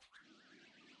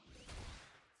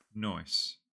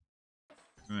 Nice.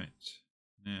 Right.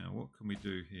 Now, what can we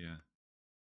do here?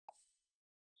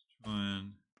 Let's try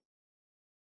and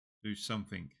do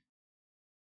something.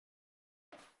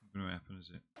 Not going to happen,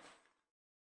 is it?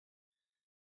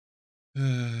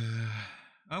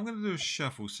 I'm going to do a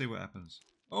shuffle, see what happens.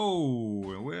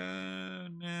 Oh, well,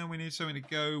 now we need something to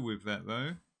go with that,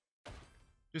 though.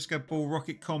 Just go ball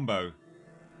rocket combo.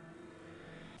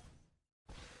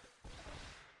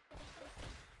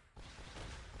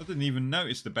 I didn't even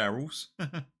notice the barrels.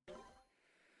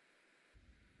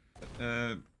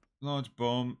 Large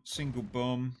bomb, single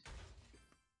bomb.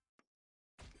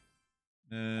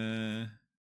 Do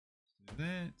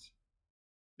that.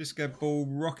 Disco ball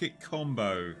rocket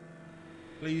combo.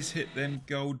 Please hit them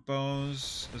gold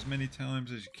bars as many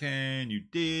times as you can. You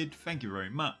did. Thank you very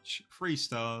much. 3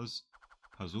 stars.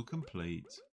 Puzzle complete.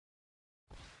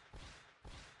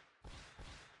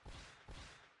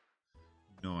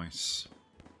 Nice.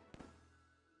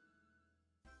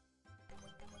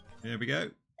 There we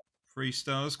go. 3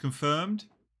 stars confirmed.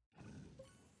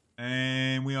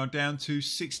 And we are down to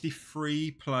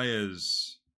 63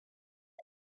 players.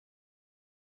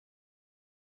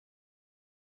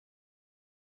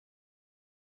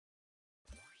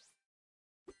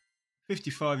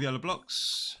 $55 yellow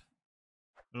blocks,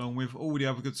 along with all the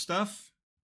other good stuff.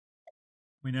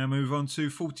 We now move on to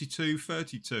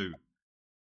 42.32.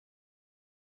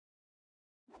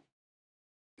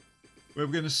 We're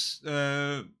going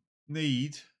to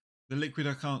need the liquid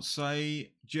I can't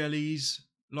say, jellies,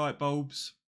 light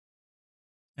bulbs,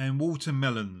 and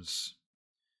watermelons.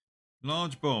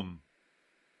 Large bomb.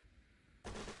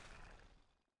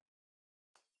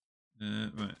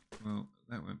 Right, well,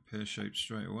 that went pear-shaped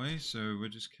straight away, so we'll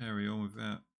just carry on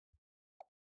without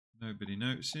nobody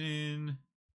noticing.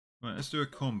 Right, let's do a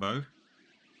combo.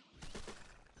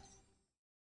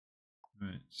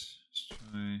 Right, let's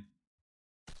try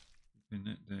pin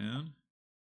that down.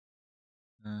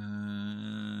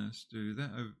 Let's do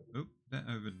that over, oh, that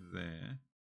over there.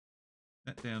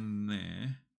 That down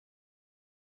there.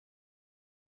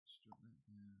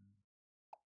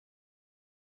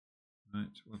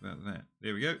 Right, what about that?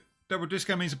 There we go. Double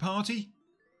disco means a party.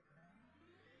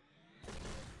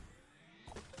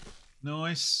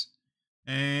 Nice.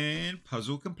 And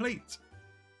puzzle complete.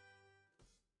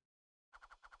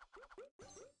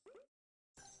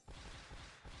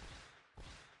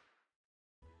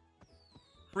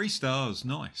 Three stars,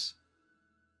 nice.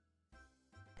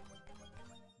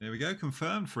 There we go,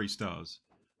 confirmed 3 stars.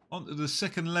 On to the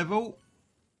second level.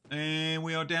 And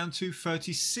we are down to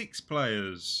 36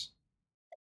 players.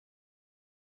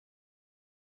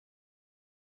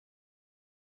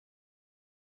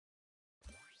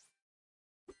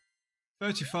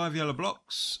 $35 yellow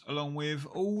blocks, along with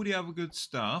all the other good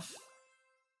stuff.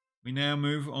 We now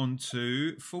move on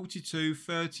to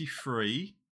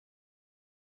 42.33.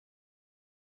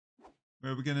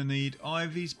 Where we're going to need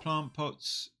ivies, plant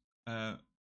pots,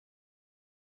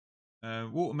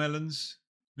 watermelons,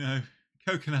 no,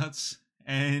 coconuts,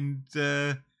 and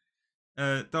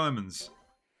diamonds,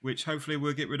 which hopefully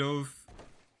we'll get rid of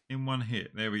in one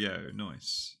hit. There we go,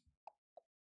 nice.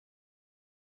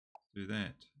 Do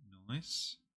that.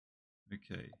 Nice.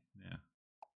 Okay, now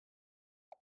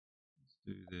let's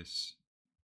do this.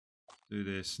 Do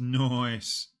this.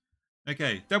 Nice.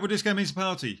 Okay, double disco means a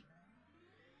party.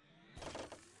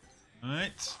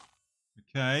 Alright.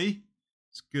 Okay.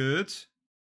 It's good.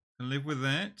 Can live with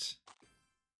that.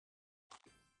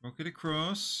 Rocket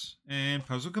across. And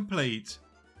puzzle complete.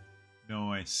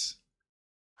 Nice.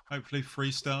 Hopefully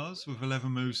 3 stars with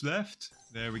 11 moves left.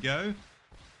 There we go.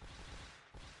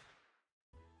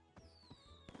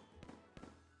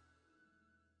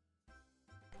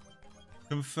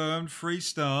 Confirmed 3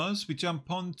 stars. We jump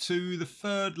on to the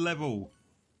 3rd level.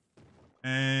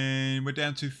 And we're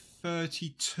down to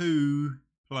 32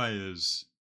 players.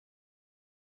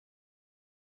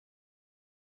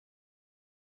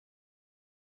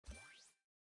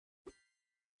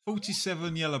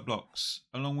 $47 yellow blocks,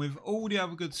 along with all the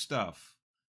other good stuff.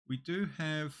 We do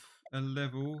have a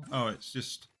level. Oh, it's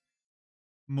just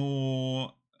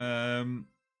more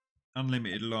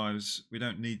unlimited lives. We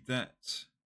don't need that.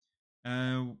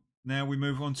 Now we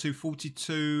move on to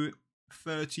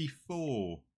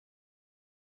 42.34.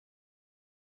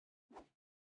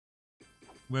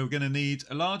 Where we're going to need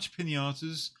a large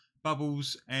pinatas,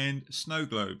 bubbles, and snow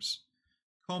globes.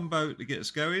 Combo to get us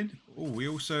going. Oh, we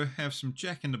also have some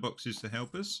jack-in-the-boxes to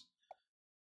help us.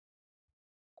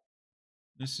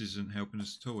 This isn't helping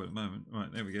us at all at the moment.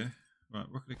 Right, there we go. Right,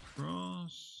 rocket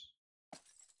across.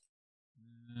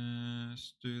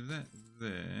 Let's do that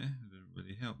there. It didn't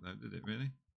really help though, did it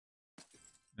really?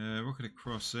 Rocket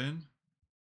across then.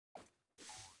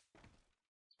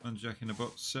 One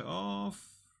jack-in-the-box set off.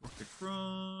 Rocket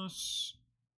across.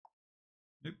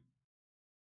 Nope.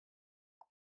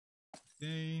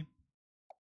 Okay.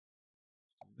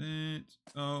 That.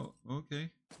 Oh, okay.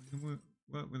 We can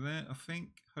work with that, I think.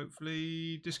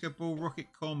 Hopefully, disco ball rocket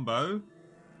combo.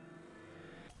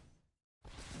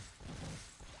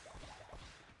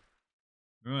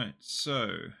 Right,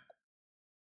 so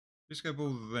disco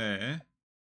ball there.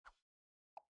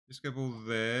 Disco ball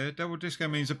there. Double disco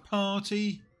means a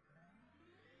party.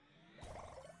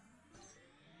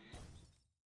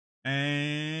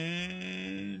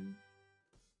 And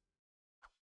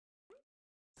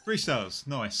 3 stars.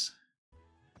 Nice.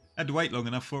 Had to wait long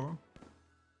enough for them.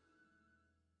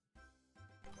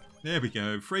 There we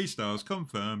go. 3 stars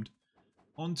confirmed.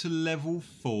 On to level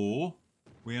 4.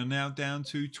 We are now down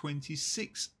to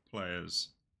 26 players.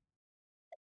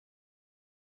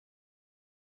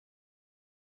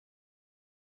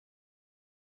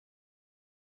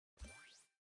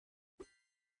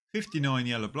 $59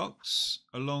 yellow blocks,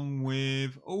 along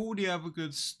with all the other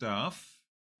good stuff.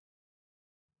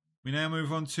 We now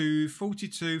move on to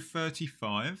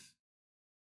 42.35.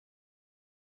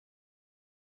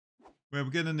 Where we're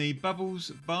going to need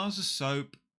bubbles, bars of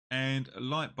soap, and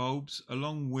light bulbs,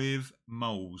 along with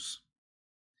moles.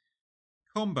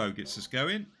 Combo gets us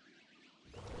going.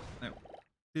 That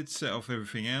did set off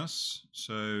everything else,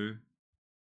 so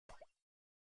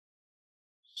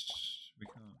we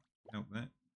can't help that.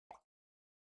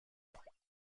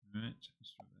 Right.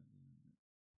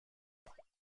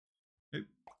 Nope.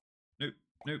 Nope.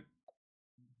 Nope.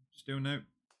 Still no.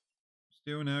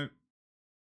 Still no.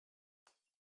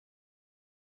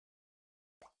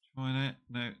 Try that.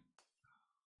 No.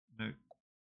 No.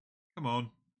 Come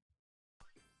on.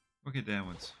 Rock it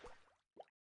downwards.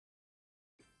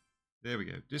 There we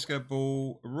go. Disco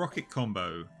ball rocket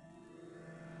combo.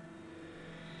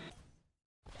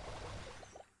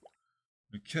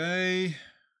 Okay.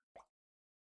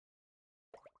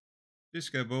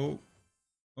 Disco ball.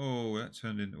 Oh, that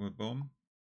turned into a bomb.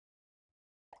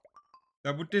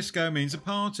 Double disco means a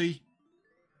party.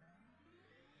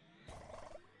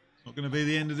 It's not going to be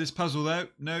the end of this puzzle though.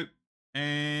 Nope.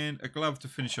 And a glove to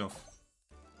finish off.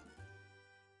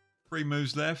 3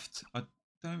 moves left. I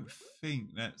don't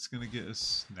think that's going to get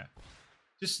us... No.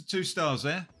 Just the 2 stars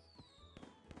there.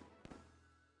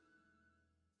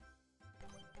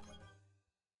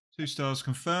 Two stars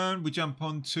confirmed. We jump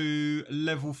on to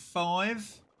level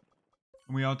 5.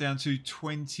 And we are down to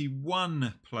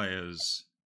 21 players.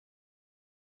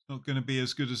 It's not going to be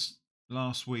as good as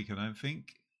last week, I don't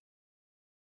think.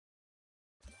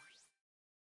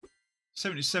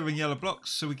 77 yellow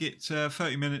blocks, so we get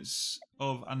 30 minutes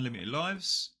of unlimited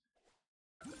lives.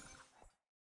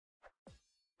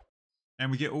 And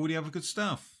we get all the other good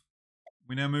stuff.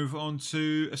 We now move on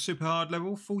to a super hard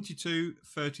level,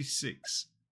 42.36.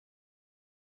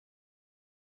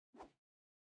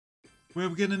 Where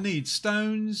we're going to need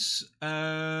stones,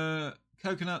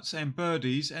 coconuts and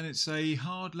birdies, and it's a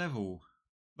hard level.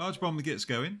 Large bomb that gets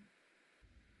going.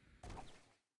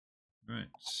 Right,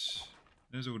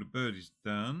 there's all the birdies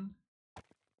done.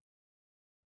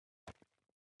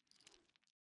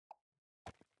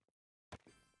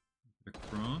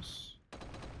 Across.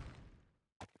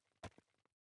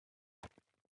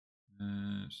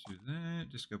 Let's do that.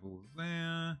 Disco ball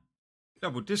there.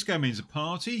 Double disco means a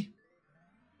party.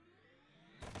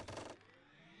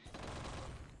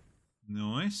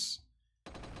 Nice.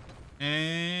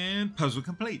 And puzzle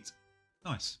complete.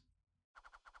 Nice.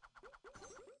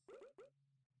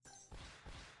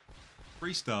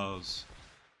 3 stars.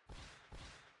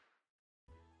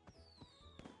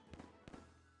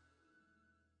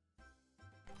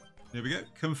 There we go.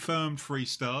 Confirmed 3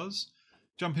 stars.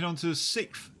 Jumping on to the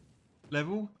 6th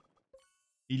level.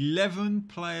 11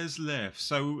 players left.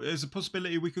 So there's a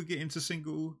possibility we could get into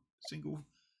single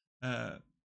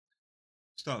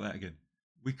start that again.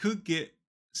 We could get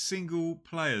single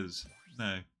players.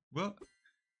 No. What?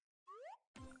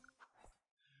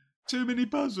 Too many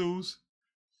puzzles.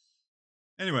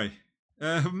 Anyway,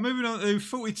 moving on to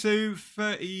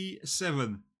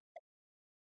 4237.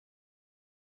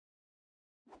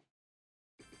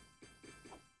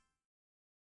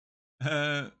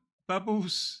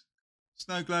 Bubbles,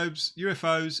 snow globes,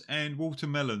 UFOs, and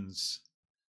watermelons.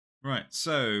 Right,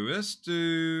 so let's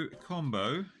do a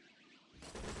combo.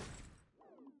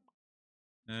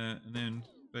 And then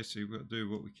basically we've got to do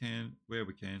what we can, where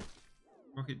we can.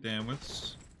 Rocket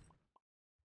downwards.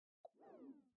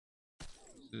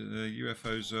 The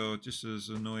UFOs are just as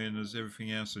annoying as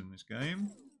everything else in this game.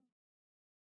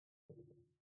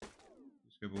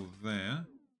 Let's go all there.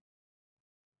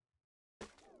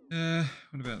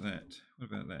 What about that?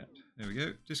 What about that? There we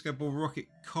go. Disco ball rocket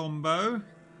combo.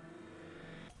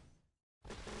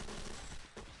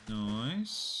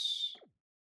 Nice.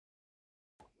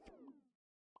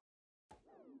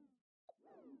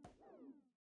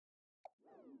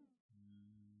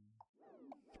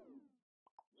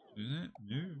 Do that?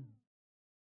 No.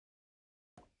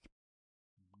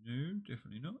 No,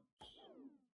 definitely not.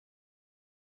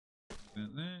 What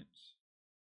about that?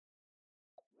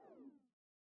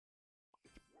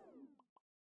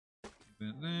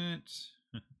 About that.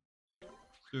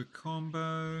 Do a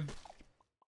combo.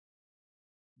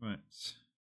 Right.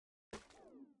 I'll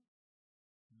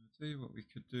tell you what we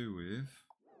could do with.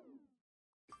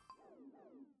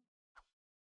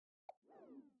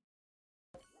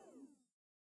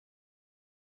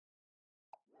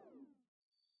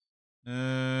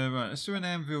 Right, let's do an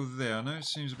anvil there. I know it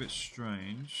seems a bit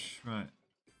strange. Right.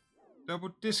 Double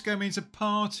disco means a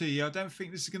party. I don't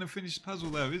think this is going to finish the puzzle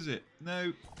though, is it?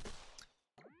 No.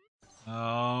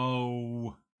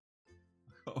 Oh.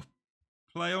 I've got to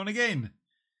play on again.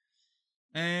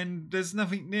 And there's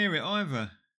nothing near it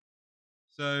either.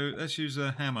 So let's use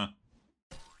a hammer.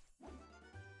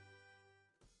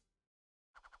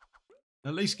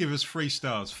 At least give us 3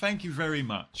 stars. Thank you very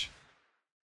much.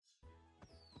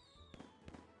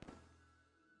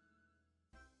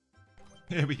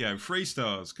 There we go. 3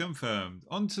 stars. Confirmed.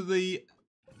 On to the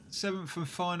 7th and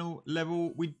final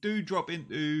level. We do drop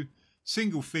into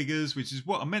single figures, which is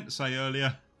what I meant to say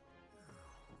earlier.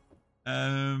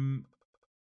 And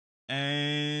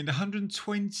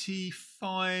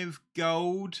 125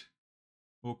 gold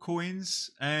or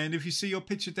coins. And if you see your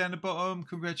picture down the bottom,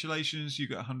 congratulations, you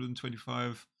got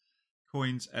 125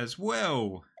 coins as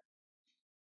well.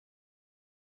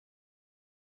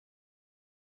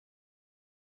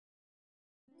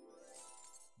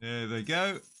 There they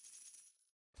go.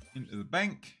 Into the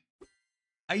bank.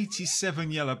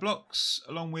 87 yellow blocks,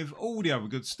 along with all the other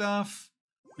good stuff,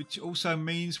 which also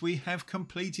means we have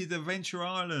completed Adventure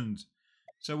Island.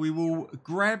 So we will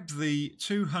grab the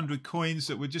 200 coins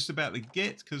that we're just about to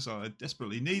get, because I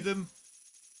desperately need them,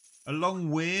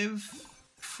 along with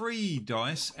 3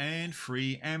 dice and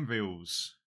 3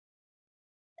 anvils.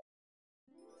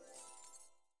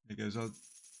 There goes our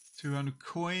 200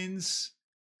 coins.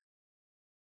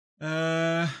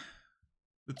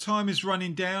 The time is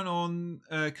running down on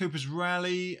Cooper's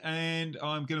Rally, and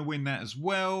I'm going to win that as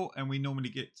well. And we normally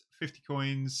get 50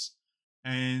 coins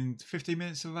and 15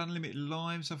 minutes of unlimited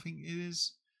lives, I think it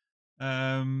is.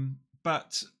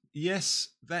 But yes,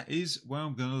 that is where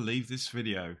I'm going to leave this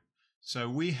video. So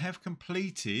we have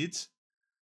completed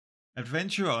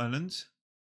Adventure Island,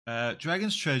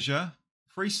 Dragon's Treasure,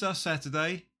 3-Star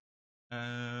Saturday.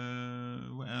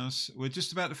 What else? We're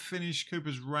just about to finish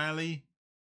Cooper's Rally.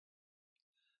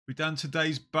 We've done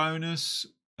today's bonus,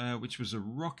 which was a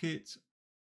rocket.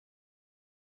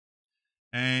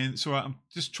 And so I'm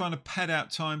just trying to pad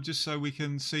out time just so we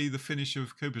can see the finish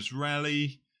of Cooper's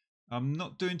Rally. I'm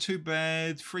not doing too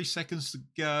bad. 3 seconds to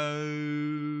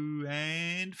go.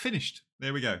 And finished.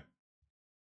 There we go.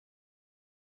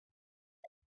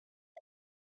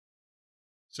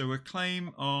 So we'll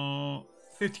claim our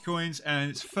 50 coins,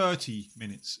 and it's 30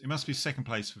 minutes. It must be second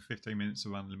place for 15 minutes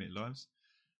of unlimited lives.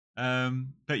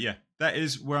 But yeah, that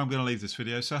is where I'm going to leave this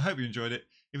video. So I hope you enjoyed it.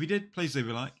 If you did, please leave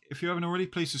a like. If you haven't already,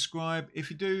 please subscribe. If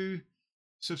you do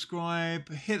subscribe,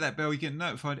 hit that bell, you get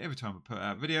notified every time I put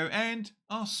out a video, and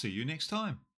I'll see you next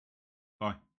time.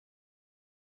 Bye.